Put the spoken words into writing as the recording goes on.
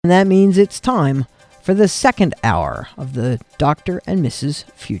And that means it's time for the second hour of the Dr. and Mrs.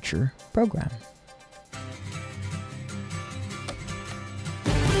 Future program.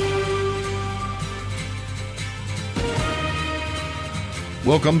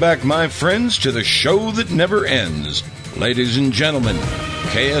 Welcome back, my friends, to the show that never ends. Ladies and gentlemen,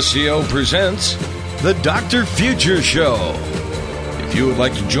 KSCO presents the Dr. Future Show. If you would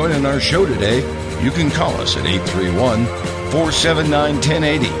like to join in our show today, you can call us at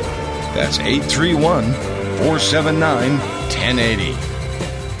 831-479-1080. That's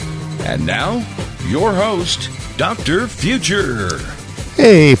 831-479-1080. And now, your host, Dr. Future.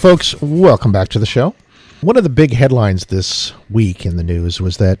 Hey, folks, welcome back to the show. One of the big headlines this week in the news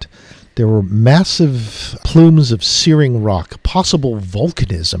was that there were massive plumes of searing rock, possible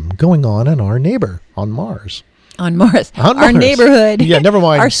volcanism going on our neighbor on Mars. On Mars. Our neighborhood. Yeah, never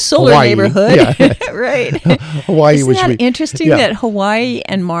mind. Our solar Hawaii. neighborhood. Yeah. Right. Hawaii. Isn't that interesting yeah. that Hawaii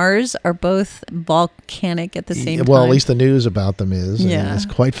and Mars are both volcanic at the same time? Well, at least the news about them is. Yeah. And it's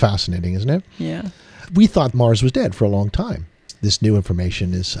quite fascinating, isn't it? Yeah. We thought Mars was dead for a long time. This new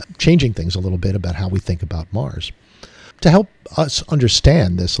information is changing things a little bit about how we think about Mars. To help us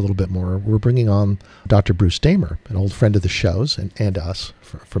understand this a little bit more, we're bringing on Dr. Bruce Damer, an old friend of the show's and us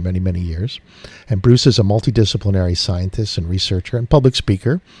for many, many years. And Bruce is a multidisciplinary scientist and researcher and public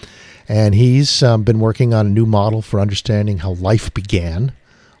speaker. And he's been working on a new model for understanding how life began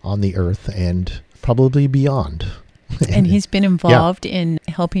on the Earth and probably beyond. And he's been involved in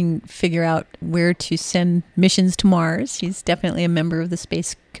helping figure out where to send missions to Mars. He's definitely a member of the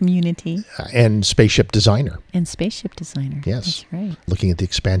space community. And spaceship designer. And spaceship designer. Yes. That's right. Looking at the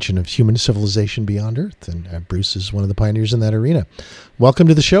expansion of human civilization beyond Earth. And Bruce is one of the pioneers in that arena. Welcome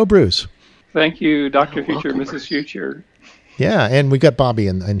to the show, Bruce. Thank you, Dr. Future, Mrs. Future. Yeah, and we got Bobby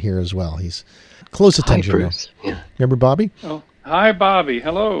in here as well. He's close attention. Hi, Bruce. Yeah. Remember Bobby? Oh, hi, Bobby.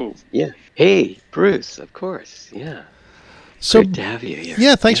 Hello. Yeah. Hey, Bruce, of course. Yeah. So, good to have you here.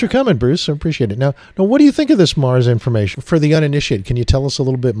 Yeah, thanks for coming, Bruce. I appreciate it. Now, what do you think of this Mars information? For the uninitiated, can you tell us a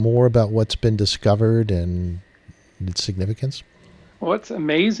little bit more about what's been discovered and its significance? What's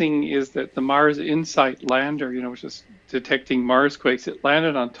amazing is that the Mars InSight lander, which is detecting Marsquakes, it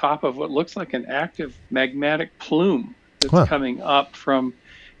landed on top of what looks like an active magmatic plume that's coming up from,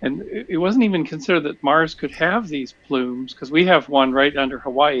 and it wasn't even considered that Mars could have these plumes, because we have one right under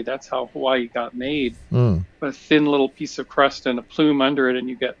Hawaii. That's how Hawaii got made. A thin little piece of crust and a plume under it, and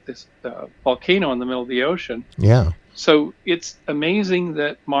you get this volcano in the middle of the ocean. Yeah. So it's amazing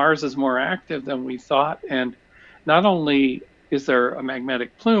that Mars is more active than we thought, and not only is there a magmatic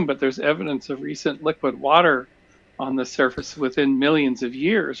plume, but there's evidence of recent liquid water on the surface within millions of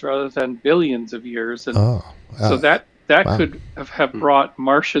years rather than billions of years. And so that could have brought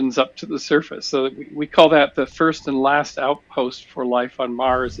Martians up to the surface. So we call that the first and last outpost for life on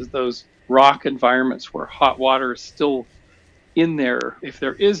Mars, is those rock environments where hot water is still in there. If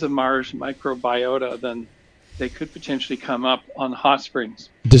there is a Mars microbiota, then they could potentially come up on hot springs.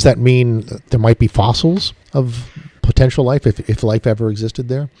 Does that mean there might be fossils of potential life if life ever existed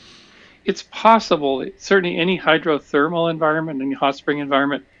there? It's possible. Certainly any hydrothermal environment, any hot spring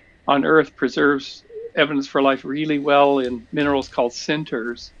environment on Earth preserves evidence for life really well in minerals called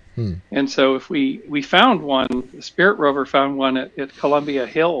sinters. And so if we found one, the Spirit rover found one at Columbia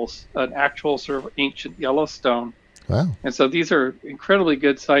Hills, an actual sort of ancient Yellowstone. Wow. And so these are incredibly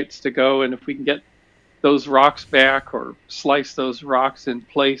good sites to go, and if we can get those rocks back or slice those rocks in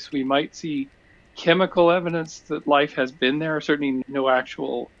place, we might see chemical evidence that life has been there, certainly no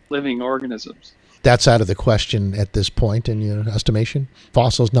actual living organisms. That's out of the question at this point in your estimation?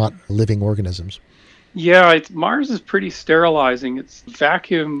 Fossils, not living organisms. Yeah, Mars is pretty sterilizing. It's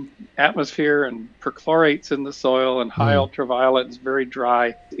vacuum atmosphere and perchlorates in the soil and high ultraviolet. It's very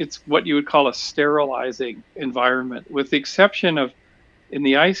dry. It's what you would call a sterilizing environment, with the exception of in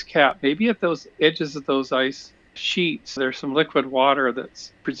the ice cap, maybe at those edges of those ice sheets, there's some liquid water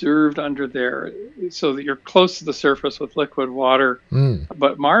that's preserved under there so that you're close to the surface with liquid water.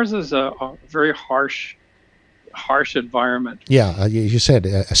 But Mars is a very harsh environment. Yeah, you said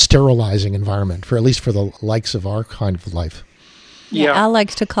a sterilizing environment, for at least for the likes of our kind of life. Yeah, Al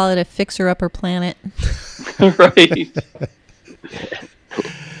likes to call it a fixer-upper planet. Right.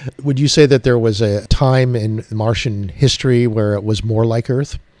 Would you say that there was a time in Martian history where it was more like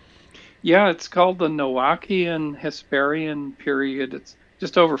Earth? Yeah, it's called the Noachian Hesperian period. It's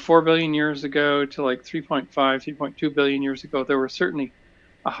just over 4 billion years ago to like 3.2 billion years ago. There was certainly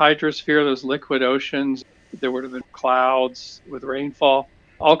a hydrosphere, those liquid oceans. There would have been clouds with rainfall,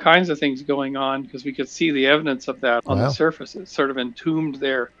 all kinds of things going on, because we could see the evidence of that on the surface. It's sort of entombed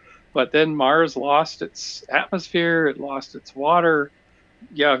there. But then Mars lost its atmosphere, it lost its water,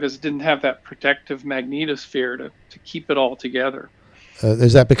 Yeah, because it didn't have that protective magnetosphere to keep it all together.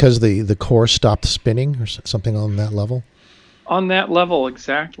 Is that because the core stopped spinning or something on that level? On that level,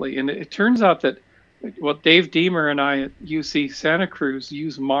 exactly. And it turns out that, well, Dave Deemer and I at UC Santa Cruz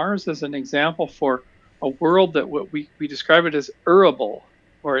use Mars as an example for a world that what we describe it as Urable,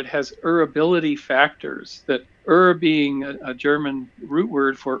 or it has Urability factors, that Ur being a German root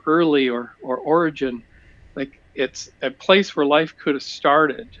word for early or origin, like it's a place where life could have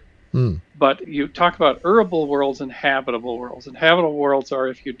started. But you talk about Urable worlds and habitable worlds. And habitable worlds are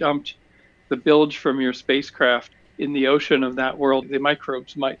if you dumped the bilge from your spacecraft in the ocean of that world, the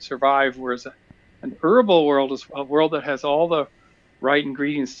microbes might survive, whereas an Urable world is a world that has all the right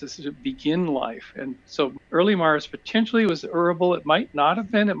ingredients to begin life. And so early Mars potentially was Urable. It might not have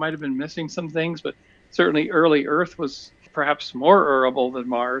been. It might have been missing some things, but certainly early Earth was perhaps more Urable than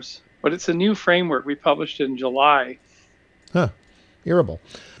Mars. But it's a new framework we published in July. Urable.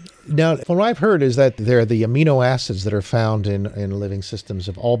 Now, what I've heard is that the amino acids that are found in living systems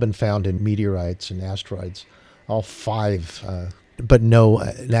have all been found in meteorites and asteroids, all 5, but no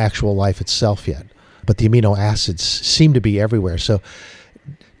actual life itself yet. But the amino acids seem to be everywhere. So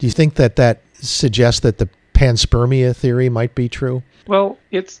do you think that suggests that the panspermia theory might be true? Well,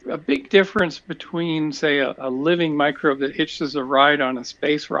 it's a big difference between, say, a living microbe that hitches a ride on a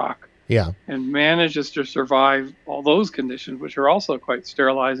space rock and manages to survive all those conditions, which are also quite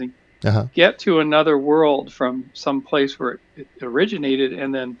sterilizing, get to another world from some place where it originated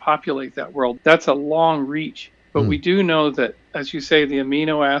and then populate that world. That's a long reach. But we do know that, as you say, the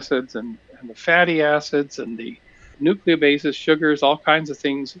amino acids and the fatty acids and the nucleobases, sugars, all kinds of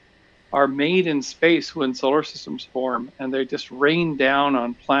things are made in space when solar systems form, and they just rain down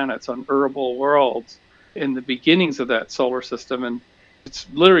on planets, on Urable worlds in the beginnings of that solar system. And it's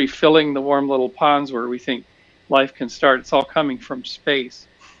literally filling the warm little ponds where we think life can start. It's all coming from space.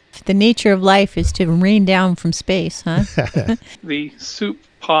 The nature of life is to rain down from space, huh? The soup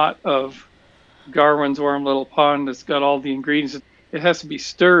pot of Darwin's warm little pond has got all the ingredients. It has to be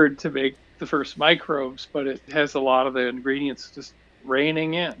stirred to make the first microbes, but it has a lot of the ingredients just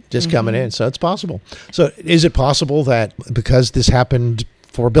raining in. Just coming in. So it's possible. So is it possible that because this happened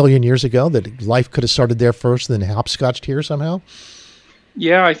 4 billion years ago, that life could have started there first and then hopscotched here somehow?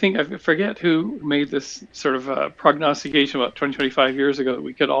 Yeah, I forget who made this sort of prognostication about 25 years ago that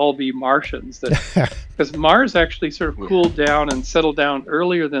we could all be Martians. Because Mars actually sort of cooled down and settled down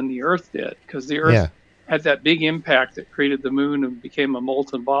earlier than the Earth did, because the Earth had that big impact that created the moon and became a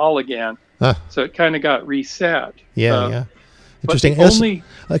molten ball again. So it kind of got reset. Interesting.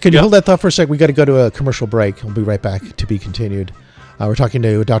 Could you hold that thought for a sec? We got to go to a commercial break. We'll be right back. To be continued. We're talking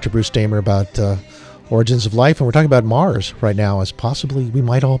to Dr. Bruce Damer about origins of life, and we're talking about Mars right now, as possibly we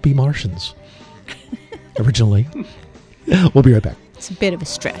might all be Martians originally. We'll be right back. It's a bit of a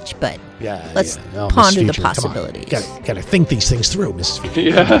stretch, but let's ponder the possibilities. Got to think these things through, Mrs. Future.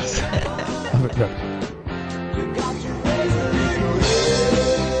 Yes.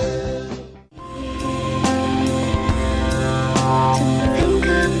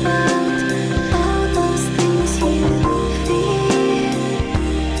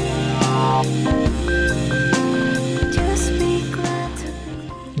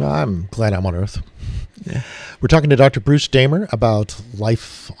 I'm glad I'm on Earth. We're talking to Dr. Bruce Damer about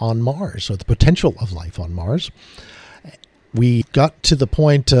life on Mars, or the potential of life on Mars. We got to the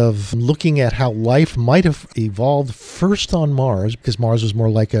point of looking at how life might have evolved first on Mars, because Mars was more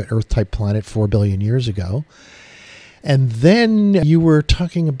like an Earth-type planet 4 billion years ago. And then you were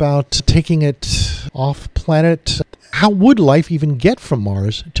talking about taking it off planet. How would life even get from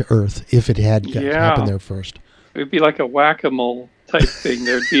Mars to Earth if it had happened there first? It would be like a whack-a-mole type thing.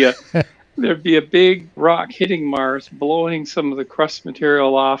 There'd be a big rock hitting Mars, blowing some of the crust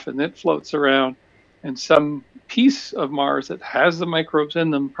material off, and it floats around. And some piece of Mars that has the microbes in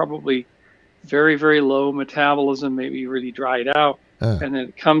them, probably very, very low metabolism, maybe really dried out. And then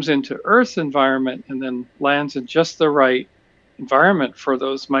it comes into Earth's environment and then lands in just the right environment for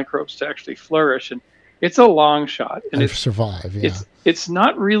those microbes to actually flourish. And it's a long shot. And survive, It's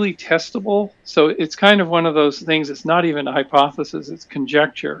not really testable. So it's kind of one of those things. It's not even a hypothesis. It's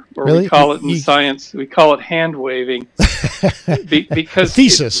conjecture. Or we call it in science, we call it hand waving. Because a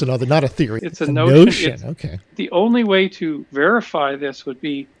thesis, not a theory. It's a notion. Okay. The only way to verify this would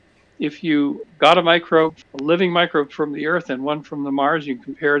be if you got a living microbe from the Earth and one from the Mars, you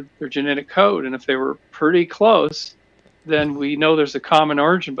compared their genetic code. And if they were pretty close, then we know there's a common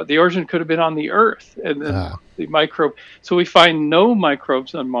origin, but the origin could have been on the Earth, and then the microbe. So we find no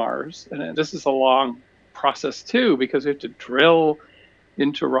microbes on Mars, and this is a long process too, because we have to drill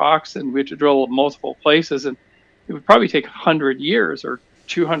into rocks, and we have to drill multiple places, and it would probably take 100 years or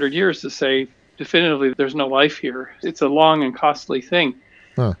 200 years to say definitively there's no life here. It's a long and costly thing.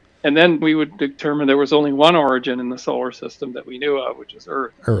 Huh. And then we would determine there was only one origin in the solar system that we knew of, which is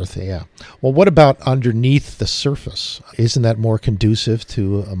Earth. Earth, yeah. Well, what about underneath the surface? Isn't that more conducive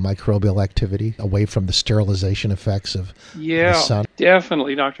to a microbial activity away from the sterilization effects of the sun? Yeah,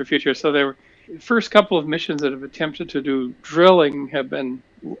 definitely, Dr. Future. So there were the first couple of missions that have attempted to do drilling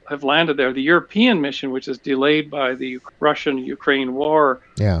have landed there. The European mission, which is delayed by the Russian-Ukraine war,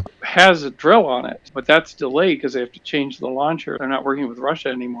 has a drill on it, but that's delayed because they have to change the launcher. They're not working with Russia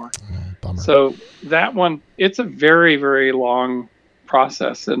anymore. Bummer. So that one, it's a very, very long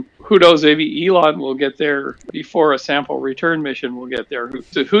process, and who knows, maybe Elon will get there before a sample return mission will get there.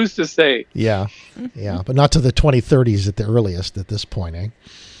 Who's to say? Yeah, but not to the 2030s at the earliest at this point, eh?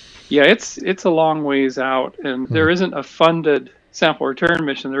 Yeah, it's a long ways out, and there isn't a funded sample return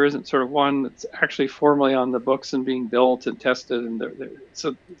mission. There isn't sort of one that's actually formally on the books and being built and tested, and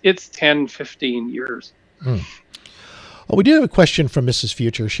so it's 10, 15 years. Well, we did have a question from Mrs.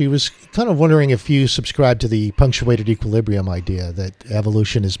 Future. She was kind of wondering if you subscribe to the punctuated equilibrium idea, that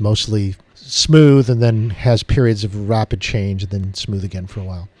evolution is mostly smooth and then has periods of rapid change and then smooth again for a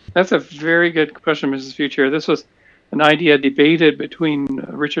while. That's a very good question, Mrs. Future. This was an idea debated between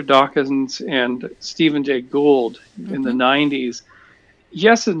Richard Dawkins and Stephen Jay Gould in the 90s.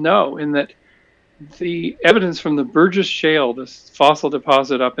 Yes and no, in that the evidence from the Burgess Shale, this fossil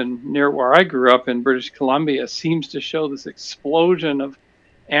deposit up near where I grew up in British Columbia, seems to show this explosion of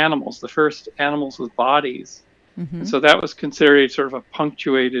animals, the first animals with bodies. And so that was considered sort of a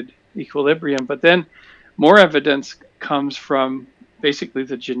punctuated equilibrium. But then more evidence comes from basically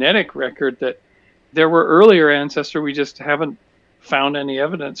the genetic record that there were earlier ancestors, we just haven't found any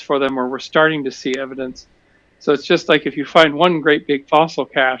evidence for them, or we're starting to see evidence. So it's just like if you find one great big fossil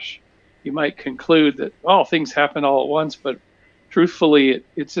cache, you might conclude that, things happen all at once, but truthfully,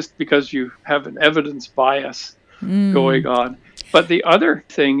 it's just because you have an evidence bias going on. But the other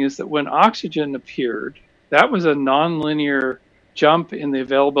thing is that when oxygen appeared, that was a nonlinear jump in the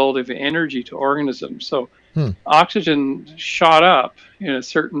availability of energy to organisms. So oxygen shot up in a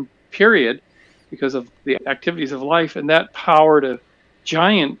certain period because of the activities of life, and that powered a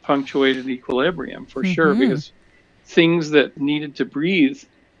giant punctuated equilibrium for sure, because things that needed to breathe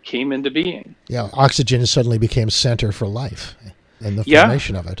came into being. Yeah, oxygen suddenly became center for life and the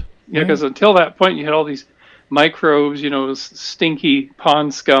formation of it. Yeah, because until that point you had all these microbes, stinky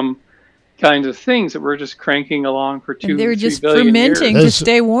pond scum kinds of things that were just cranking along for 2 and they were 3 just billion fermenting years. to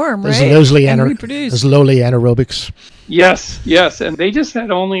stay warm, right? Those lowly anaerobics. Yes, and they just had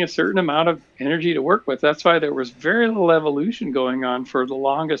only a certain amount of energy to work with. That's why there was very little evolution going on for the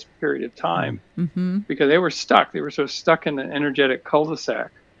longest period of time, because they were stuck. Then sort of stuck in an energetic cul-de-sac.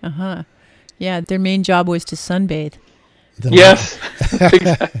 Yeah, their main job was to sunbathe. Yes,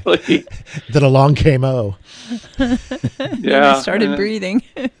 exactly. Then along came O. Yeah, they started breathing.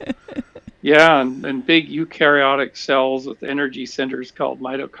 Yeah, and big eukaryotic cells with energy centers called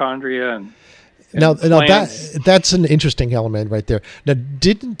mitochondria. And now that's an interesting element right there. Now,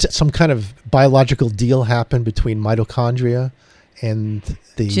 didn't some kind of biological deal happen between mitochondria and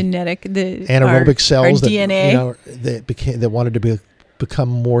the anaerobic cells our DNA? That wanted to become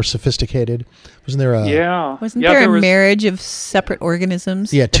more sophisticated? Wasn't there a Wasn't there a marriage of separate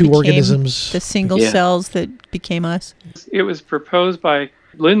organisms? Yeah, two organisms. The single cells that became us. It was proposed by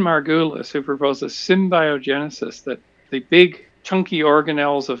Lynn Margulis, who proposed a symbiogenesis, that the big chunky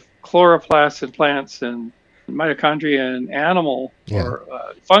organelles of chloroplasts in plants and mitochondria in animal or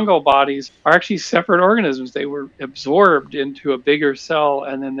fungal bodies are actually separate organisms. They were absorbed into a bigger cell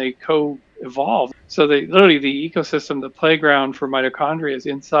and then they co-evolved. So they literally, the ecosystem, the playground for mitochondria is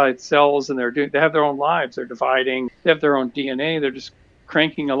inside cells, and they have their own lives. They're dividing, they have their own DNA, they're just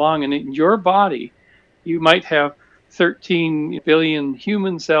cranking along. And in your body, you might have 13 billion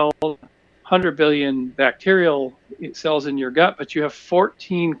human cells, 100 billion bacterial cells in your gut, but you have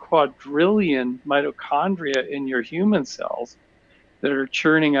 14 quadrillion mitochondria in your human cells that are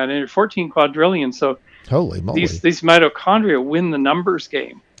churning out energy. 14 quadrillion. So holy moly. These mitochondria win the numbers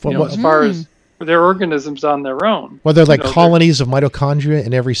game as far as they're organisms on their own. Well, they're like colonies of mitochondria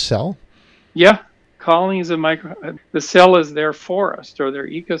in every cell? Yeah, colonies of the cell is their forest or their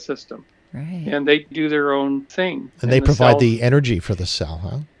ecosystem. Right. And they do their own thing. And they provide the energy for the cell,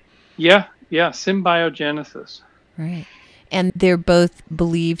 huh? Yeah, symbiogenesis. Right. And they're both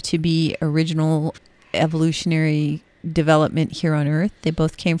believed to be original evolutionary development here on Earth. They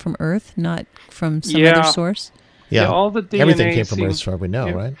both came from Earth, not from some other source. Yeah, all the DNA everything came from Earth, as far as we know,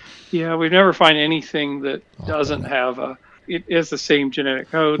 right? Yeah, we never find anything that doesn't have a It is the same genetic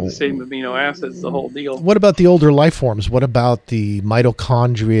code, the same amino acids, the whole deal. What about the older life forms? What about the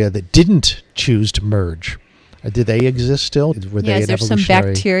mitochondria that didn't choose to merge? Did they exist still? Were they Is there some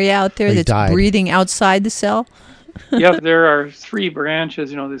bacteria out there that's died? breathing outside the cell? Yeah, there are 3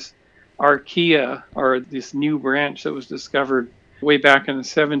 branches. This archaea, or this new branch that was discovered way back in the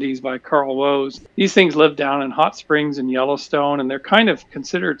 70s by Carl Woese. These things live down in hot springs in Yellowstone, and they're kind of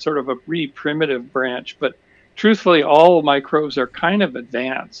considered sort of a pretty primitive branch, but truthfully, all microbes are kind of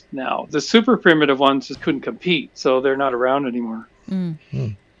advanced now. The super primitive ones just couldn't compete, so they're not around anymore.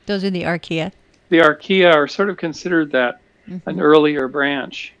 Those are the archaea. The archaea are sort of considered that an earlier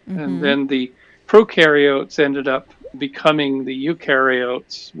branch, and then the prokaryotes ended up becoming the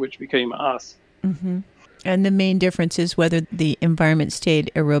eukaryotes, which became us. And the main difference is whether the environment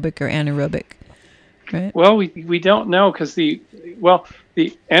stayed aerobic or anaerobic, right? Well, we don't know, because the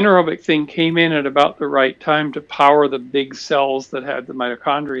anaerobic thing came in at about the right time to power the big cells that had the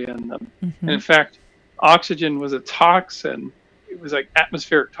mitochondria in them. And in fact, oxygen was a toxin. It was like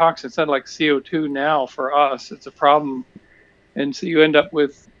atmospheric toxin. It's not like CO2 now for us. It's a problem. And so you end up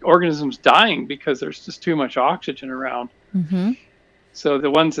with organisms dying because there's just too much oxygen around. So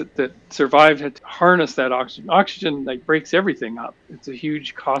the ones that survived had to harness that oxygen. Oxygen breaks everything up. It's a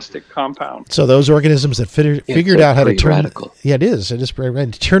huge caustic compound. So those organisms that figured out how to turn radical. Yeah, it is. It is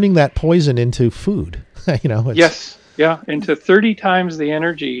turning that poison into food. Yes, into 30 times the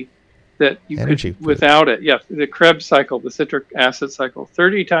energy that you could without it. Yeah, the Krebs cycle, the citric acid cycle,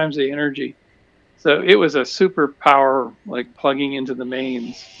 30 times the energy. So it was a superpower, like plugging into the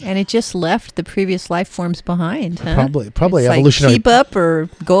mains. And it just left the previous life forms behind, huh? Probably it's evolutionary. Keep up or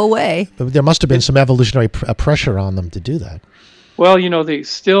go away. There must have been some evolutionary pressure on them to do that. Well,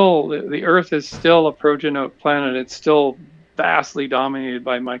 the Earth is still a progenote planet. It's still vastly dominated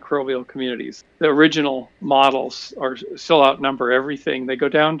by microbial communities. The original models are still outnumber everything. They go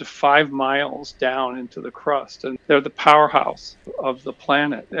down to 5 miles down into the crust, and they're the powerhouse of the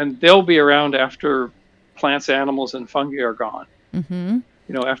planet. And they'll be around after plants, animals, and fungi are gone.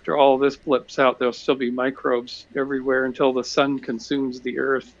 After all this blips out, there'll still be microbes everywhere until the sun consumes the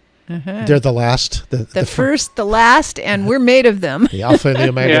Earth. They're the last. The first, the last, and we're made of them. The alpha and the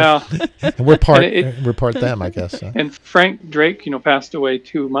omega. And we're part them, I guess. So. And Frank Drake, passed away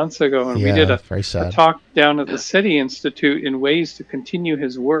 2 months ago, and we did a talk down at the SETI Institute in ways to continue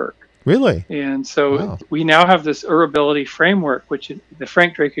his work. Really? And so we now have this errability framework, which the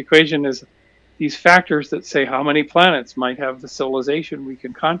Frank Drake equation is these factors that say how many planets might have the civilization we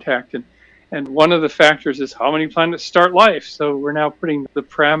can contact. And one of the factors is how many planets start life. So we're now putting the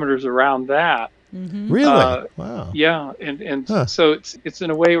parameters around that. Really? Wow. Yeah, and so it's in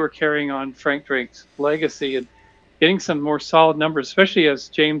a way we're carrying on Frank Drake's legacy and getting some more solid numbers, especially as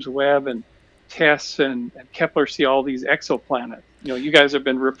James Webb and TESS and Kepler see all these exoplanets. You guys have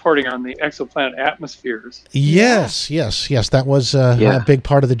been reporting on the exoplanet atmospheres. Yes. That was a big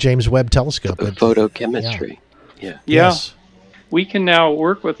part of the James Webb Telescope. Photochemistry. Yeah. Yes. We can now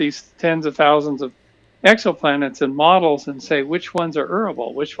work with these tens of thousands of exoplanets and models and say which ones are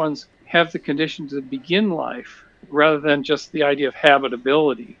errable, which ones have the conditions to begin life, rather than just the idea of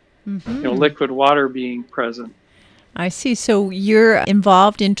habitability, liquid water being present. I see. So you're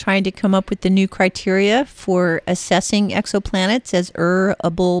involved in trying to come up with the new criteria for assessing exoplanets as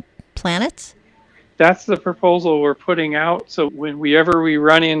errable planets? That's the proposal we're putting out. So whenever we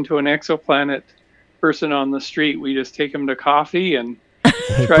run into an exoplanet person on the street, we just take them to coffee and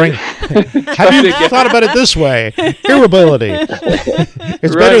try Have you thought about it this way? Irritability.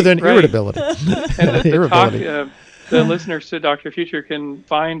 It's better than irritability. And the listeners to Dr. Future can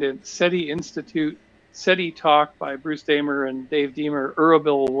find at SETI Institute, SETI Talk by Bruce Damer and Dave Deemer,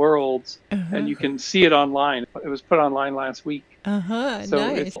 Errable Worlds, and you can see it online. It was put online last week. So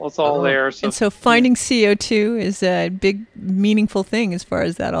nice. It's all there. And so finding CO2 is a big, meaningful thing as far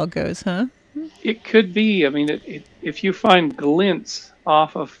as that all goes, huh? It could be. I mean, if you find glints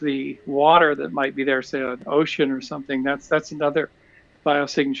off of the water that might be there, say an ocean or something, that's another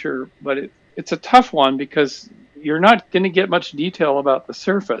biosignature. But it's a tough one because you're not going to get much detail about the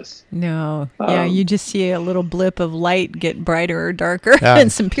surface. No. You just see a little blip of light get brighter or darker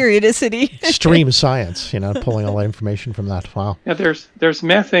and some periodicity. Extreme science, pulling all that information from that. Wow. Yeah, there's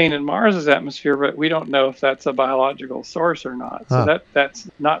methane in Mars's atmosphere, but we don't know if that's a biological source or not. So that's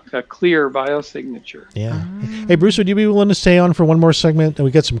not a clear biosignature. Yeah. Hey, Bruce, would you be willing to stay on for one more segment? And we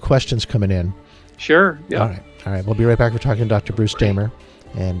got some questions coming in. Sure. Yeah. All right. We'll be right back. We're talking to Dr. Bruce Damer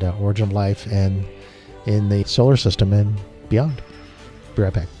and Origin of Life and in the solar system and beyond. Be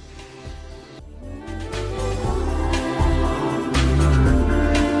right back.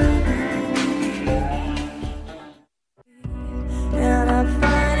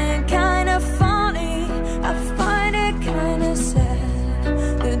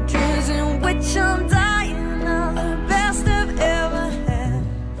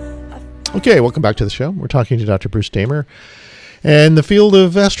 Okay, welcome back to the show. We're talking to Dr. Bruce Damer and the field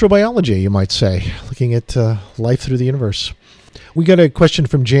of astrobiology, you might say, looking at life through the universe. We got a question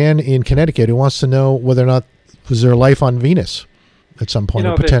from Jan in Connecticut who wants to know whether or not was there life on Venus at some point,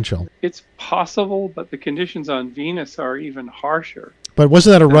 or potential. It's possible, but the conditions on Venus are even harsher. But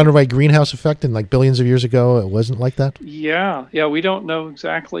wasn't that a runaway greenhouse effect in like billions of years ago? It wasn't like that? Yeah. We don't know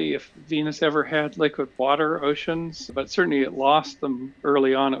exactly if Venus ever had liquid water oceans, but certainly it lost them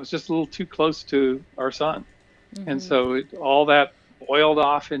early on. It was just a little too close to our sun. Mm-hmm. And so all that boiled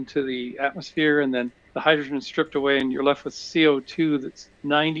off into the atmosphere, and then the hydrogen is stripped away, and you're left with CO2 that's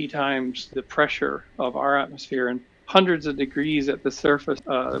 90 times the pressure of our atmosphere, and hundreds of degrees at the surface.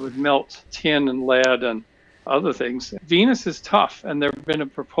 It would melt tin and lead and other things. Venus is tough, and there's been a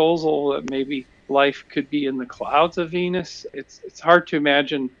proposal that maybe life could be in the clouds of Venus. It's hard to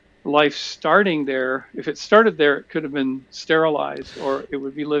imagine life starting there. If it started there, it could have been sterilized, or it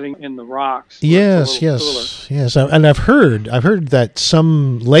would be living in the rocks. Yes. And I've heard that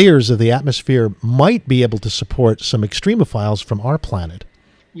some layers of the atmosphere might be able to support some extremophiles from our planet.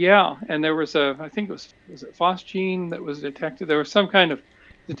 Yeah, and there was I think it was it phosgene that was detected? There was some kind of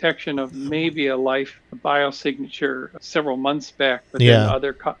detection of maybe a life biosignature several months back, but then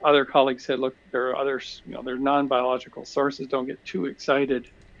other colleagues said, look, there are others, they're non-biological sources, don't get too excited.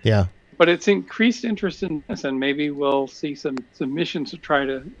 Yeah. But it's increased interest in this, and maybe we'll see some missions to try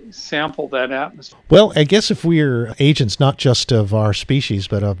to sample that atmosphere. Well, I guess if we're agents not just of our species,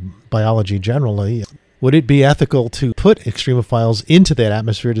 but of biology generally, would it be ethical to put extremophiles into that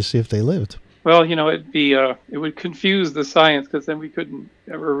atmosphere to see if they lived? Well, it would confuse the science, because then we couldn't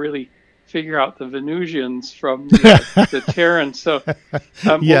ever really figure out the Venusians from the Terrans. So,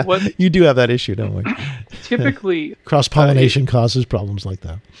 you do have that issue, don't we? Typically, cross-pollination causes problems like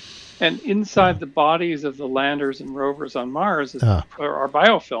that. And inside the bodies of the landers and rovers on Mars are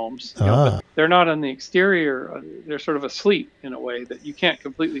biofilms. But they're not on the exterior. They're sort of asleep in a way that you can't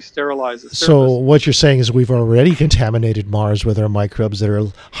completely sterilize the surface. So what you're saying is we've already contaminated Mars with our microbes that are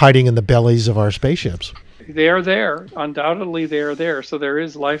hiding in the bellies of our spaceships. They are there. Undoubtedly, they are there. So there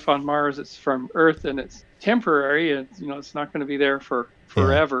is life on Mars. It's from Earth, and it's temporary. And, it's not going to be there for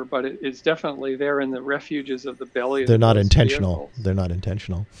forever, but it's definitely there in the refuges of the belly. They're not intentional. They're not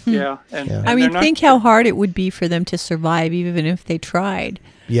intentional. Yeah. And think how hard it would be for them to survive, even if they tried.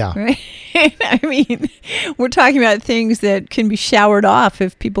 Yeah. Right? I mean, we're talking about things that can be showered off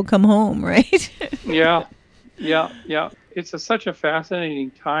if people come home, right? Yeah. It's such a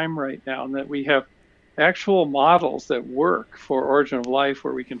fascinating time right now, in that we have actual models that work for origin of life,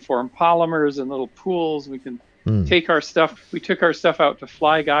 where we can form polymers in little pools. We can take our stuff. We took our stuff out to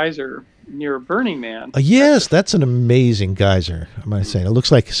Fly Geyser near Burning Man. Yes, that's an amazing geyser, I might say. It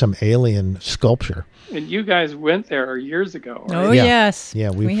looks like some alien sculpture. And you guys went there years ago, right? Oh, yes.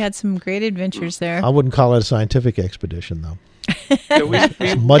 Yeah, we had some great adventures there. I wouldn't call it a scientific expedition, though. So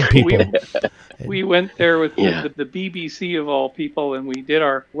mud people. We went there with the BBC of all people, and we did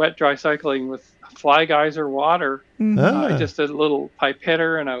our wet dry cycling with Fly Geyser water. I just did a little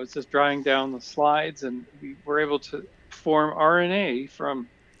pipetter, and I was just drying down the slides, and we were able to form RNA from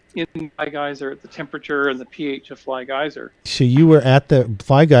in Fly Geyser at the temperature and the pH of Fly Geyser. So you were at the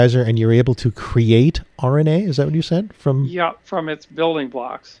Fly Geyser, and you were able to create RNA? Is that what you said? From its building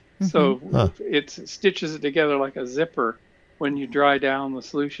blocks. Mm-hmm. So it stitches it together like a zipper when you dry down the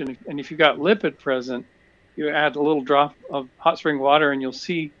solution. And if you got lipid present, you add a little drop of hot spring water, and you'll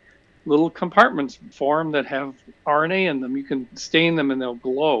see little compartments form that have RNA in them. You can stain them, and they'll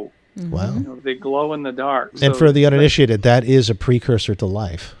glow. Wow. They glow in the dark. And for the uninitiated, that is a precursor to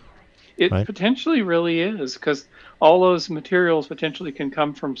life. It potentially really is, because all those materials potentially can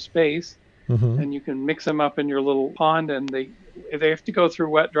come from space, and you can mix them up in your little pond, and they have to go through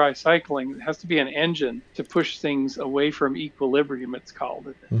wet dry cycling. It has to be an engine to push things away from equilibrium, it's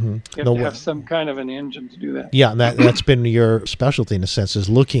called. You have to have some kind of an engine to do that. Yeah, and that's been your specialty in a sense, is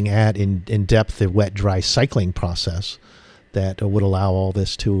looking at in depth the wet dry cycling process that would allow all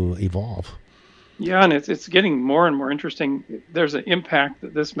this to evolve. Yeah, and it's getting more and more interesting. There's an impact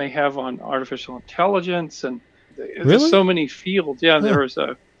that this may have on artificial intelligence, and there's so many fields. Yeah, there was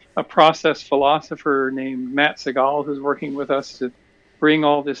a process philosopher named Matt Segal who's working with us to bring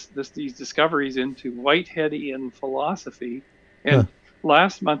all these discoveries into Whiteheadian philosophy. And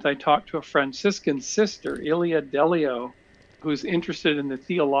last month I talked to a Franciscan sister, Ilia Delio, who's interested in the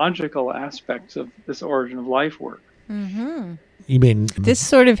theological aspects of this origin of life work. Mm-hmm. You mean this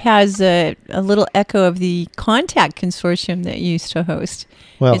sort of has a little echo of the Contact Consortium that you used to host.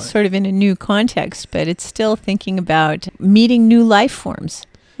 Well, it's sort of in a new context, but it's still thinking about meeting new life forms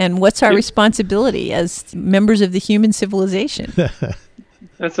and what's our responsibility as members of the human civilization.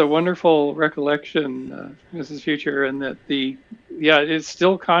 That's a wonderful recollection, Mrs. Future, and that it's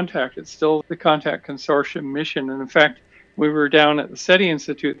still Contact. It's still the Contact Consortium mission. And in fact, we were down at the SETI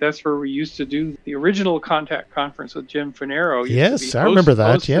Institute. That's where we used to do the original Contact conference with Jim Fanero. Yes, I remember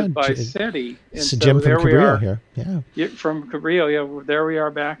that. Yeah, by SETI. And so Jim from Cabrillo here. Yeah, from Cabrillo. Yeah, there we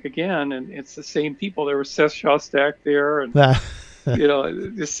are back again, and it's the same people. There was Seth Shostak there, and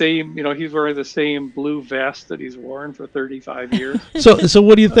the same. He's wearing the same blue vest that he's worn for 35 years. So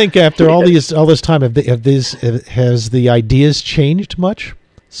what do you think after all this time? Has the ideas changed much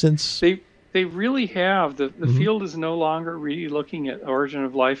since? They really have. The field is no longer really looking at origin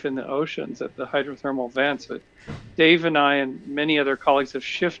of life in the oceans, at the hydrothermal vents. But Dave and I and many other colleagues have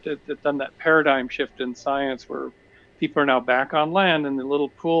done that paradigm shift in science where people are now back on land in the little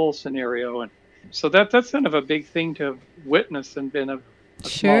pool scenario. And so that's kind of a big thing to have witnessed and been a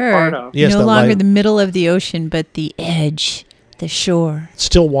small part of. Yes, no longer the middle of the ocean, but the edge, the shore.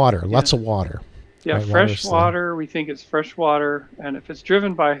 Still water, lots of water. Yeah, right, fresh water. We think it's fresh water, and if it's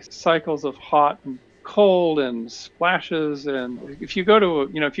driven by cycles of hot and cold and splashes, and if you go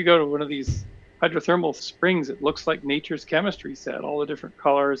to one of these hydrothermal springs, it looks like nature's chemistry set. All the different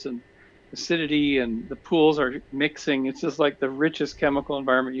colors and acidity, and the pools are mixing. It's just like the richest chemical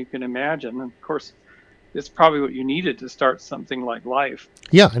environment you can imagine. And of course, it's probably what you needed to start something like life.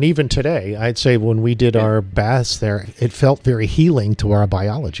 Yeah, and even today, I'd say when we did our baths there, it felt very healing to our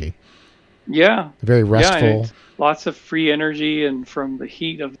biology. Yeah. Very restful. Yeah, lots of free energy and from the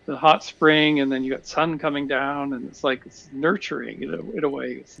heat of the hot spring, and then you got sun coming down, and it's nurturing in a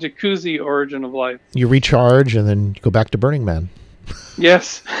way. It's the jacuzzi origin of life. You recharge and then go back to Burning Man.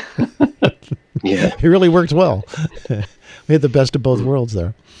 Yes. Yeah. It really worked well. We had the best of both worlds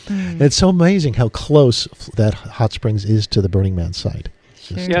there. And it's so amazing how close that hot springs is to the Burning Man site.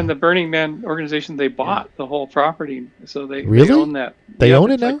 Yeah, and the Burning Man organization, they bought the whole property, so they own that. They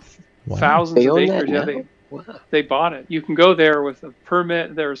own it now? Wow. Thousands of acres. They bought it. You can go there with a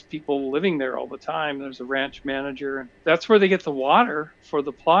permit. There's people living there all the time. There's a ranch manager, and that's where they get the water for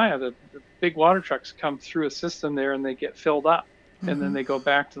the playa. The big water trucks come through a system there, and they get filled up, and then they go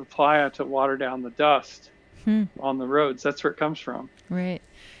back to the playa to water down the dust on the roads. That's where it comes from. Right.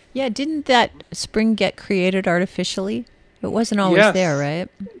 Yeah. Didn't that spring get created artificially? It wasn't always there, right?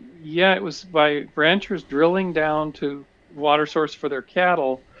 Yeah, it was by ranchers drilling down to water source for their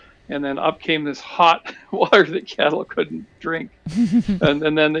cattle. And then up came this hot water that cattle couldn't drink.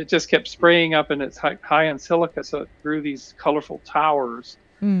 and then it just kept spraying up, and it's high in silica, so it grew these colorful towers,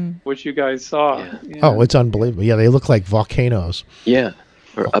 which you guys saw. Yeah. Yeah. Oh, it's unbelievable. Yeah, they look like volcanoes. Yeah,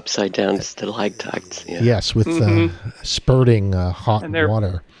 or upside down stalactites. Yeah. Yes, with spurting hot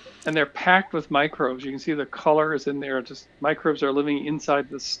water. And they're packed with microbes. You can see the colors in there. Just microbes are living inside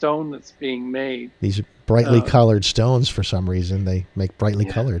the stone that's being made. These brightly colored stones, for some reason, they make brightly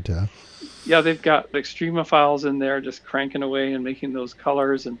colored. Yeah, they've got extremophiles in there just cranking away and making those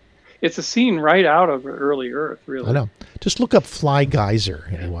colors. And it's a scene right out of early Earth, really. I know. Just look up Fly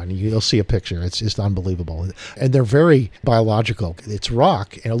Geyser, anyone. You'll see a picture. It's just unbelievable. And they're very biological. It's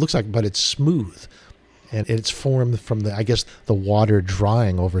rock, and it looks like, but it's smooth. And it's formed from the water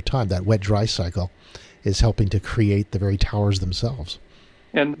drying over time. That wet-dry cycle is helping to create the very towers themselves.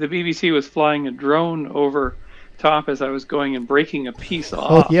 And the BBC was flying a drone over top as I was going and breaking a piece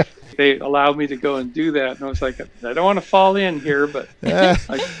off. Oh, yeah. They allowed me to go and do that. And I was like, I don't want to fall in here, but...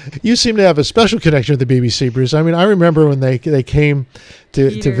 You seem to have a special connection with the BBC, Bruce. I mean, I remember when they came to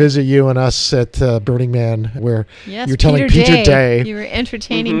visit you and us at Burning Man, where you're telling Peter Day. You were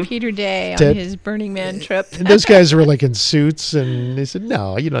entertaining Peter Day on his Burning Man trip. And those guys were like in suits, and they said,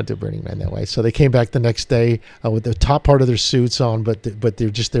 no, you don't do Burning Man that way. So they came back the next day with the top part of their suits on, but they're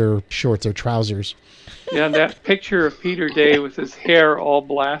just their shorts, their trousers. Yeah, and that picture of Peter Day with his hair all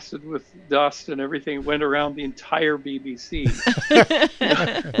blasted with dust and everything went around the entire BBC.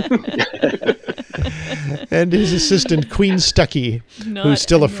 And his assistant, Queen Stuckey, who's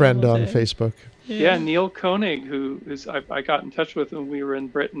still a friend on Facebook. Yeah, Neil Koenig, I got in touch with when we were in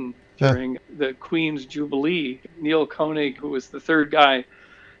Britain during the Queen's Jubilee. Neil Koenig, who was the third guy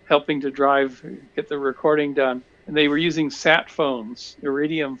helping to get the recording done. And they were using sat phones,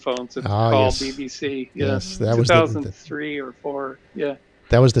 iridium phones, it's called BBC. Yes, that was 2003 or 4. Yeah.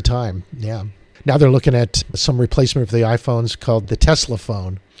 That was the time, yeah. Now they're looking at some replacement for the iPhones called the Tesla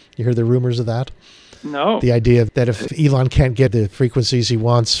phone. You heard the rumors of that? No. The idea that if Elon can't get the frequencies he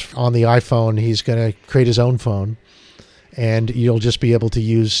wants on the iPhone, he's going to create his own phone, and you'll just be able to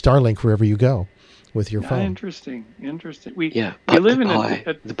use Starlink wherever you go. with your phone. Interesting. We the live in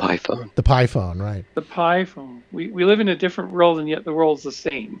the Pi phone. The Pi phone, right? The Pi phone. We live in a different world, and yet the world's the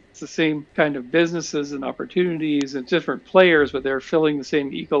same. It's the same kind of businesses and opportunities and different players, but they're filling the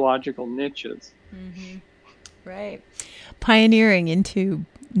same ecological niches. Mm-hmm. Right. Pioneering into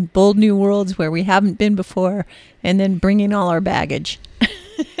bold new worlds where we haven't been before, and then bringing all our baggage.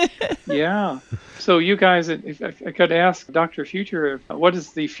 Yeah. So you guys, if I could ask Dr. Future, what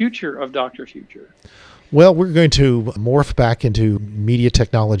is the future of Dr. Future? Well, we're going to morph back into media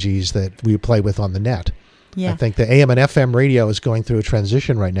technologies that we play with on the net. Yeah. I think the AM and FM radio is going through a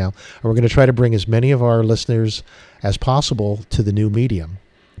transition right now, and we're going to try to bring as many of our listeners as possible to the new medium.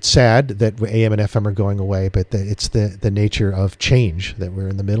 It's sad that AM and FM are going away, but it's the nature of change that we're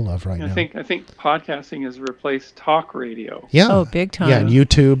in the middle of right now. I think podcasting has replaced talk radio. Yeah. Oh, big time. Yeah, and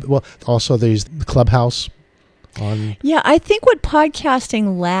YouTube. Well, also there's Clubhouse. Yeah, I think what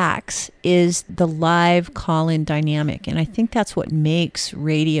podcasting lacks is the live call-in dynamic, and I think that's what makes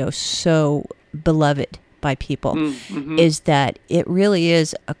radio so beloved by people, is that it really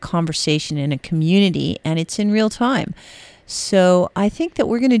is a conversation in a community, and it's in real time. So I think that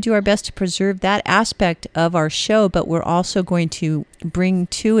we're going to do our best to preserve that aspect of our show, but we're also going to bring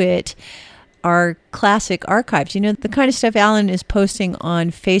to it our classic archives. You know, the kind of stuff Alan is posting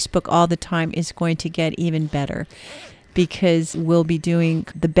on Facebook all the time is going to get even better, because we'll be doing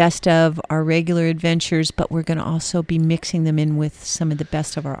the best of our regular adventures, but we're going to also be mixing them in with some of the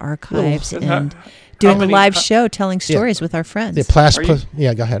best of our archives and doing a live show telling stories with our friends.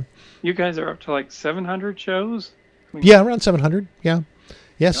 Yeah, go ahead. You guys are up to like 700 shows? Yeah, around 700. Yeah.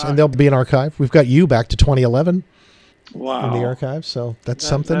 Yes, and they'll be in archive. We've got you back to 2011. Wow. In the archive, so that's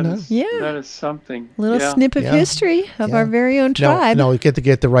something. That is something. Little snip of history of our very own tribe. No, we get to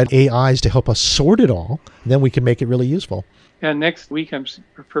get the right AIs to help us sort it all. Then we can make it really useful. Yeah, next week I'm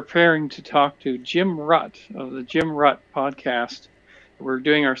preparing to talk to Jim Rutt of the Jim Rutt podcast. We're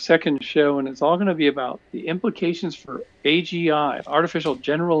doing our second show, and it's all going to be about the implications for AGI, artificial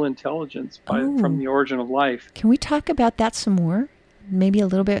general intelligence, from the origin of life. Can we talk about that some more? Maybe a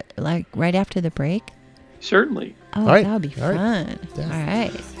little bit, like right after the break? Certainly. Oh, that would be fun. Yeah. All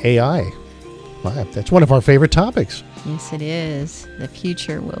right. AI. Wow, that's one of our favorite topics. Yes, it is. The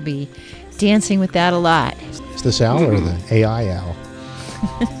future will be dancing with that a lot. Is this Al or the AI Al?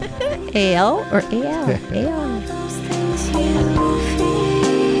 AL or AL? AL.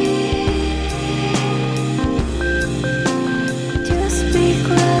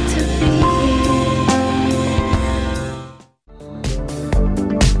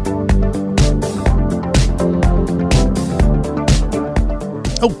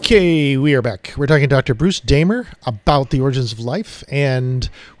 Okay, we are back. We're talking to Dr. Bruce Damer about the origins of life, and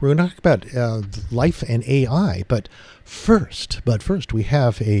we're going to talk about life and AI. But first, we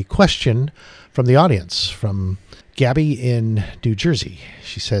have a question from the audience, from Gabby in New Jersey.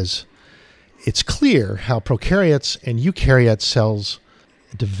 She says, it's clear how prokaryotes and eukaryote cells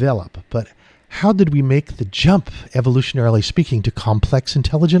develop, but how did we make the jump, evolutionarily speaking, to complex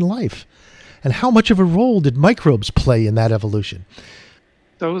intelligent life? And how much of a role did microbes play in that evolution?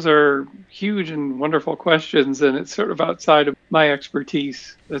 Those are huge and wonderful questions, and it's sort of outside of my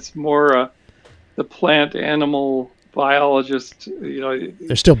expertise. That's more the plant animal biologist.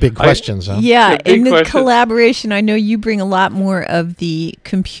 They're still big questions, huh? Yeah, in the collaboration, I know you bring a lot more of the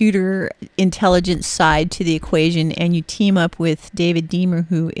computer intelligence side to the equation, and you team up with David Deemer,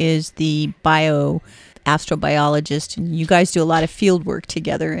 who is the astrobiologist, and you guys do a lot of field work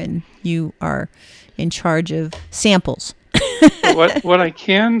together, and you are in charge of samples. What I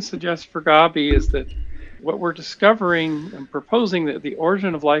can suggest for Gabi is that what we're discovering and proposing, that the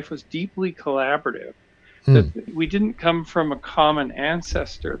origin of life was deeply collaborative. That we didn't come from a common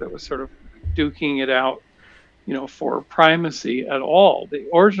ancestor that was sort of duking it out, for primacy at all. The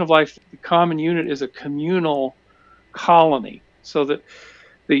origin of life, the common unit, is a communal colony. So that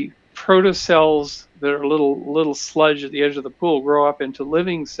the protocells that are little sludge at the edge of the pool grow up into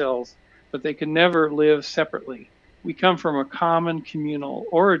living cells, but they can never live separately. We come from a common communal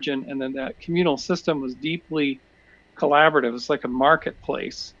origin, and then that communal system was deeply collaborative. It's like a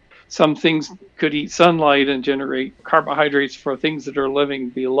marketplace. Some things could eat sunlight and generate carbohydrates for things that are living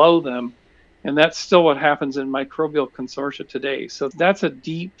below them, and that's still what happens in microbial consortia today. So that's a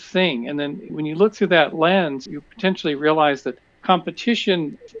deep thing. And then when you look through that lens, you potentially realize that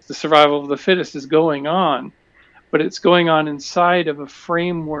competition, the survival of the fittest, is going on, but it's going on inside of a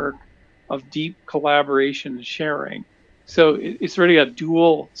framework of deep collaboration and sharing. So it's really a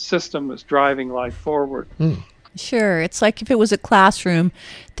dual system that's driving life forward. Sure. It's like if it was a classroom,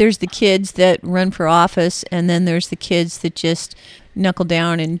 there's the kids that run for office, and then there's the kids that just knuckle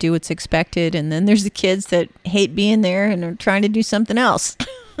down and do what's expected, and then there's the kids that hate being there and are trying to do something else.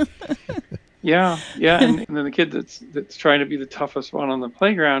 Yeah, and then the kid that's trying to be the toughest one on the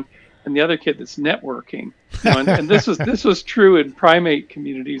playground, and the other kid that's networking. And this was true in primate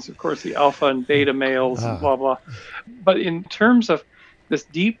communities, of course, the alpha and beta males and blah blah. But in terms of this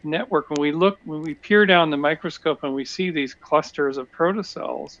deep network, when we peer down the microscope and we see these clusters of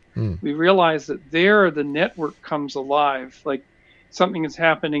protocells, we realize that there the network comes alive. Like something that's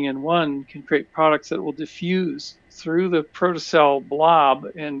happening in one can create products that will diffuse through the protocell blob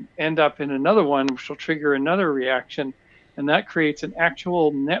and end up in another one, which will trigger another reaction. And that creates an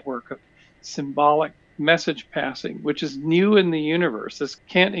actual network of symbolic message passing, which is new in the universe. This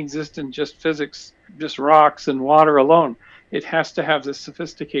can't exist in just physics, just rocks and water alone. It has to have this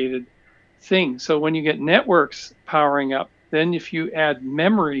sophisticated thing. So when you get networks powering up, then if you add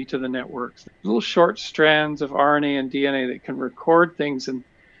memory to the networks, little short strands of RNA and DNA that can record things and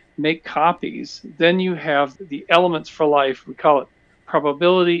make copies, then you have the elements for life. We call it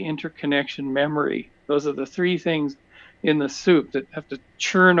probability, interconnection, memory. Those are the three things in the soup that have to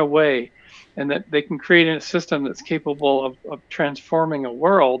churn away, and that they can create a system that's capable of transforming a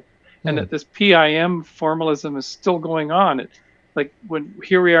world. And that this PIM formalism is still going on.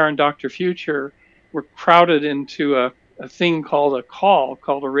 Here we are in Dr. Future, we're crowded into a thing called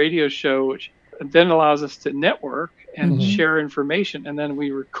a radio show, which then allows us to network and share information. And then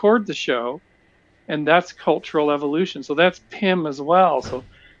we record the show, and that's cultural evolution. So that's PIM as well. So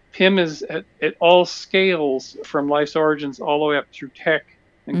PIM is at all scales, from life's origins all the way up through tech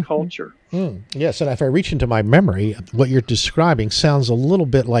and culture. Yes, and if I reach into my memory, what you're describing sounds a little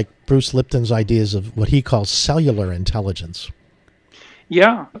bit like Bruce Lipton's ideas of what he calls cellular intelligence.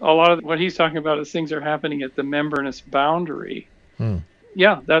 Yeah, a lot of what he's talking about is things are happening at the membranous boundary.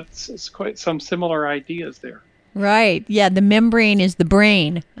 Yeah, it's quite some similar ideas there. Right. Yeah, the membrane is the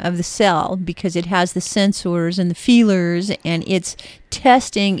brain of the cell because it has the sensors and the feelers, and it's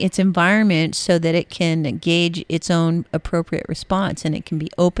testing its environment so that it can gauge its own appropriate response. And it can be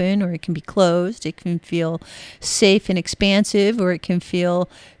open or it can be closed. It can feel safe and expansive, or it can feel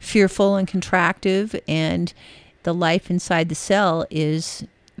fearful and contractive. And the life inside the cell is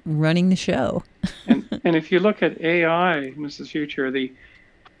running the show. And if you look at AI, Mrs. Future, the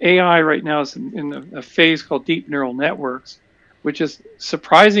AI right now is in a phase called deep neural networks, which is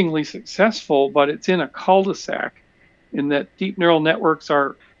surprisingly successful, but it's in a cul-de-sac in that deep neural networks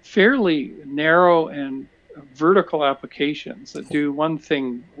are fairly narrow and vertical applications that do one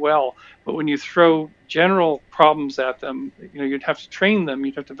thing well. But when you throw general problems at them, you'd have to train them.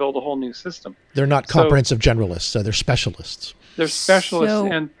 You'd have to build a whole new system. They're not comprehensive generalists, so they're specialists. They're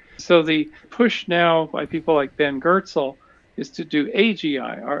specialists. And so the push now by people like Ben Goertzel is to do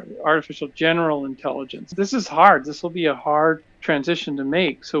AGI, artificial general intelligence. This is hard. This will be a hard transition to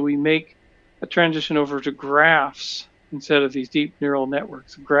make. So we make a transition over to graphs instead of these deep neural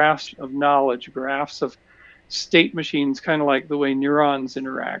networks, graphs of knowledge, graphs of state machines, kind of like the way neurons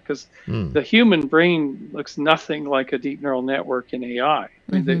interact. Because the human brain looks nothing like a deep neural network in AI. I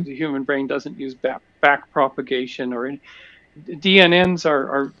mean, the human brain doesn't use back propagation or any. DNNs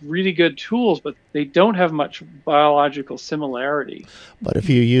are really good tools, but they don't have much biological similarity. But if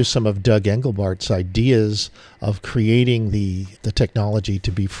you use some of Doug Engelbart's ideas of creating the technology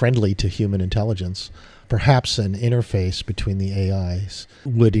to be friendly to human intelligence, perhaps an interface between the AIs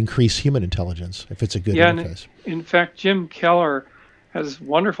would increase human intelligence if it's a good interface. In fact, Jim Keller has a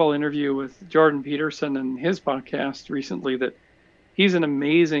wonderful interview with Jordan Peterson in his podcast recently that he's an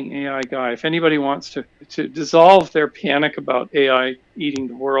amazing AI guy. If anybody wants to dissolve their panic about AI eating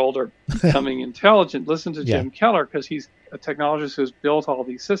the world or becoming intelligent, listen to Jim Keller, because he's a technologist who's built all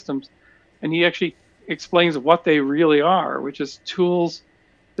these systems. And he actually explains what they really are, which is tools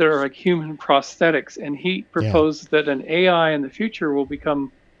that are like human prosthetics. And he proposed that an AI in the future will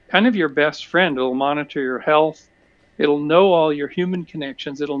become kind of your best friend. It'll monitor your health. It'll know all your human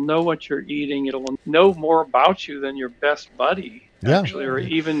connections. It'll know what you're eating. It'll know more about you than your best buddy. Actually, or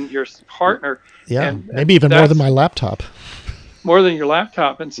even your partner. Yeah, and maybe even more than my laptop. More than your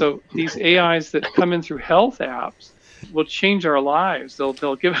laptop. And so these AIs that come in through health apps will change our lives. They'll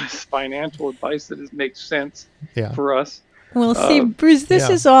give us financial advice that makes sense for us. Well, see, Bruce, this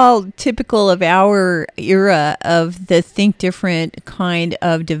is all typical of our era of the think different kind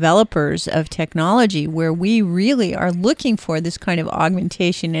of developers of technology, where we really are looking for this kind of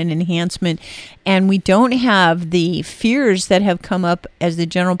augmentation and enhancement, and we don't have the fears that have come up as the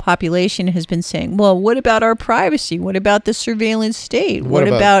general population has been saying, well, what about our privacy? What about the surveillance state? What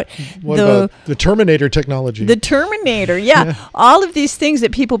about the Terminator technology? The Terminator, yeah. All of these things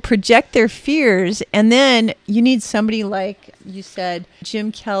that people project their fears, and then you need somebody like you said,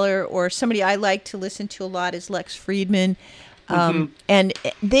 Jim Keller, or somebody I like to listen to a lot is Lex Friedman. And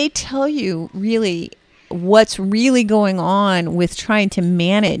they tell you really what's really going on with trying to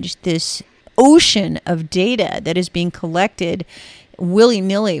manage this ocean of data that is being collected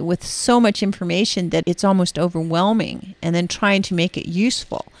willy-nilly with so much information that it's almost overwhelming, and then trying to make it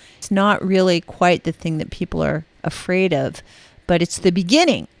useful. It's not really quite the thing that people are afraid of, but it's the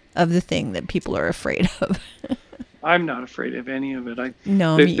beginning of the thing that people are afraid of. I'm not afraid of any of it. Me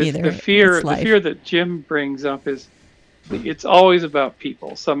either. The fear that Jim brings up is, it's always about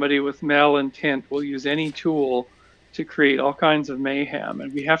people. Somebody with malintent will use any tool to create all kinds of mayhem,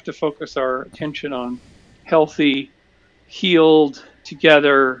 and we have to focus our attention on healthy, healed,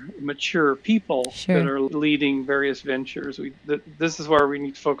 together, mature people that are leading various ventures. This is where we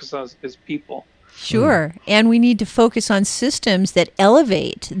need to focus on as people. Sure. And we need to focus on systems that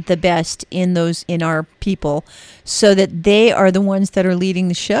elevate the best in our people, so that they are the ones that are leading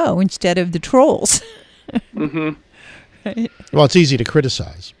the show instead of the trolls. Right? Well, it's easy to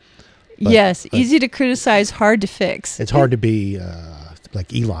criticize. Yes, easy to criticize, hard to fix. It's hard to be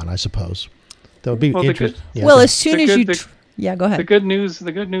like Elon, I suppose. That would be interesting. As soon as you... go ahead. The good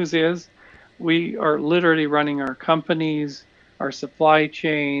news is we are literally running our companies, our supply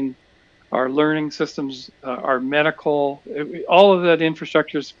chain, our learning systems, our medical, all of that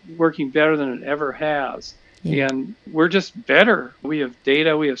infrastructure is working better than it ever has. Yeah. And we're just better. We have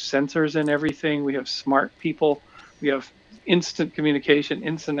data, we have sensors in everything, we have smart people, we have instant communication,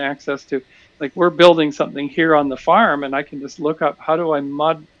 instant access to, like, we're building something here on the farm, and I can just look up, how do I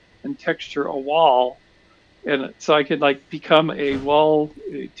mud and texture a wall? And so I could become a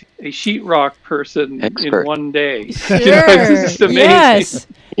sheetrock person in one day. Sure. It's just amazing. Yes.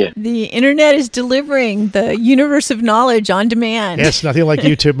 Yeah. The internet is delivering the universe of knowledge on demand. Yes, nothing like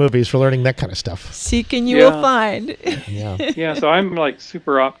YouTube movies for learning that kind of stuff. Seek and you will find. Yeah. So I'm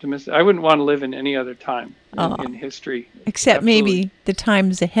super optimistic. I wouldn't want to live in any other time in history. Except maybe the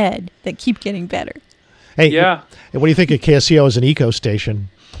times ahead that keep getting better. Hey, what do you think of KSCO as an eco station?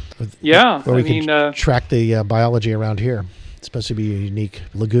 Where we can track the biology around here. It's supposed to be a unique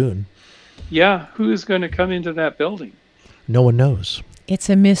lagoon. Yeah, who is going to come into that building? No one knows. It's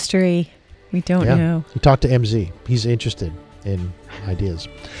a mystery. We don't know. You talk to MZ. He's interested in ideas.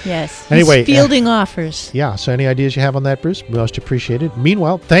 Yes. Anyway, he's fielding offers. Yeah, so any ideas you have on that, Bruce? Most appreciated.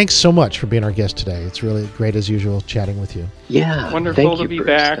 Meanwhile, thanks so much for being our guest today. It's really great, as usual, chatting with you. Yeah, wonderful to be Bruce.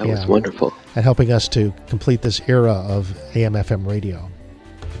 back. That was wonderful. And helping us to complete this era of AM/FM radio.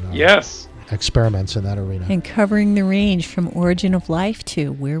 Yes. Experiments in that arena. And covering the range from origin of life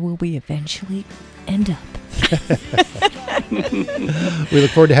to where will we eventually end up. We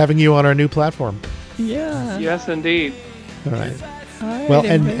look forward to having you on our new platform. Yeah. Yes, indeed. All right. Well,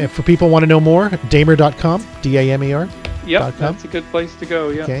 and for people who want to know more, damer.com, D-A-M-E-R. Yep, that's a good place to go,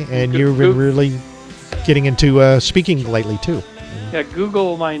 yeah. Okay, and you've been really getting into speaking lately, too. Yeah,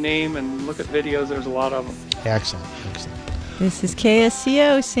 Google my name and look at videos. There's a lot of them. Excellent. This is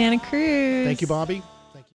KSCO Santa Cruz. Thank you, Bobby.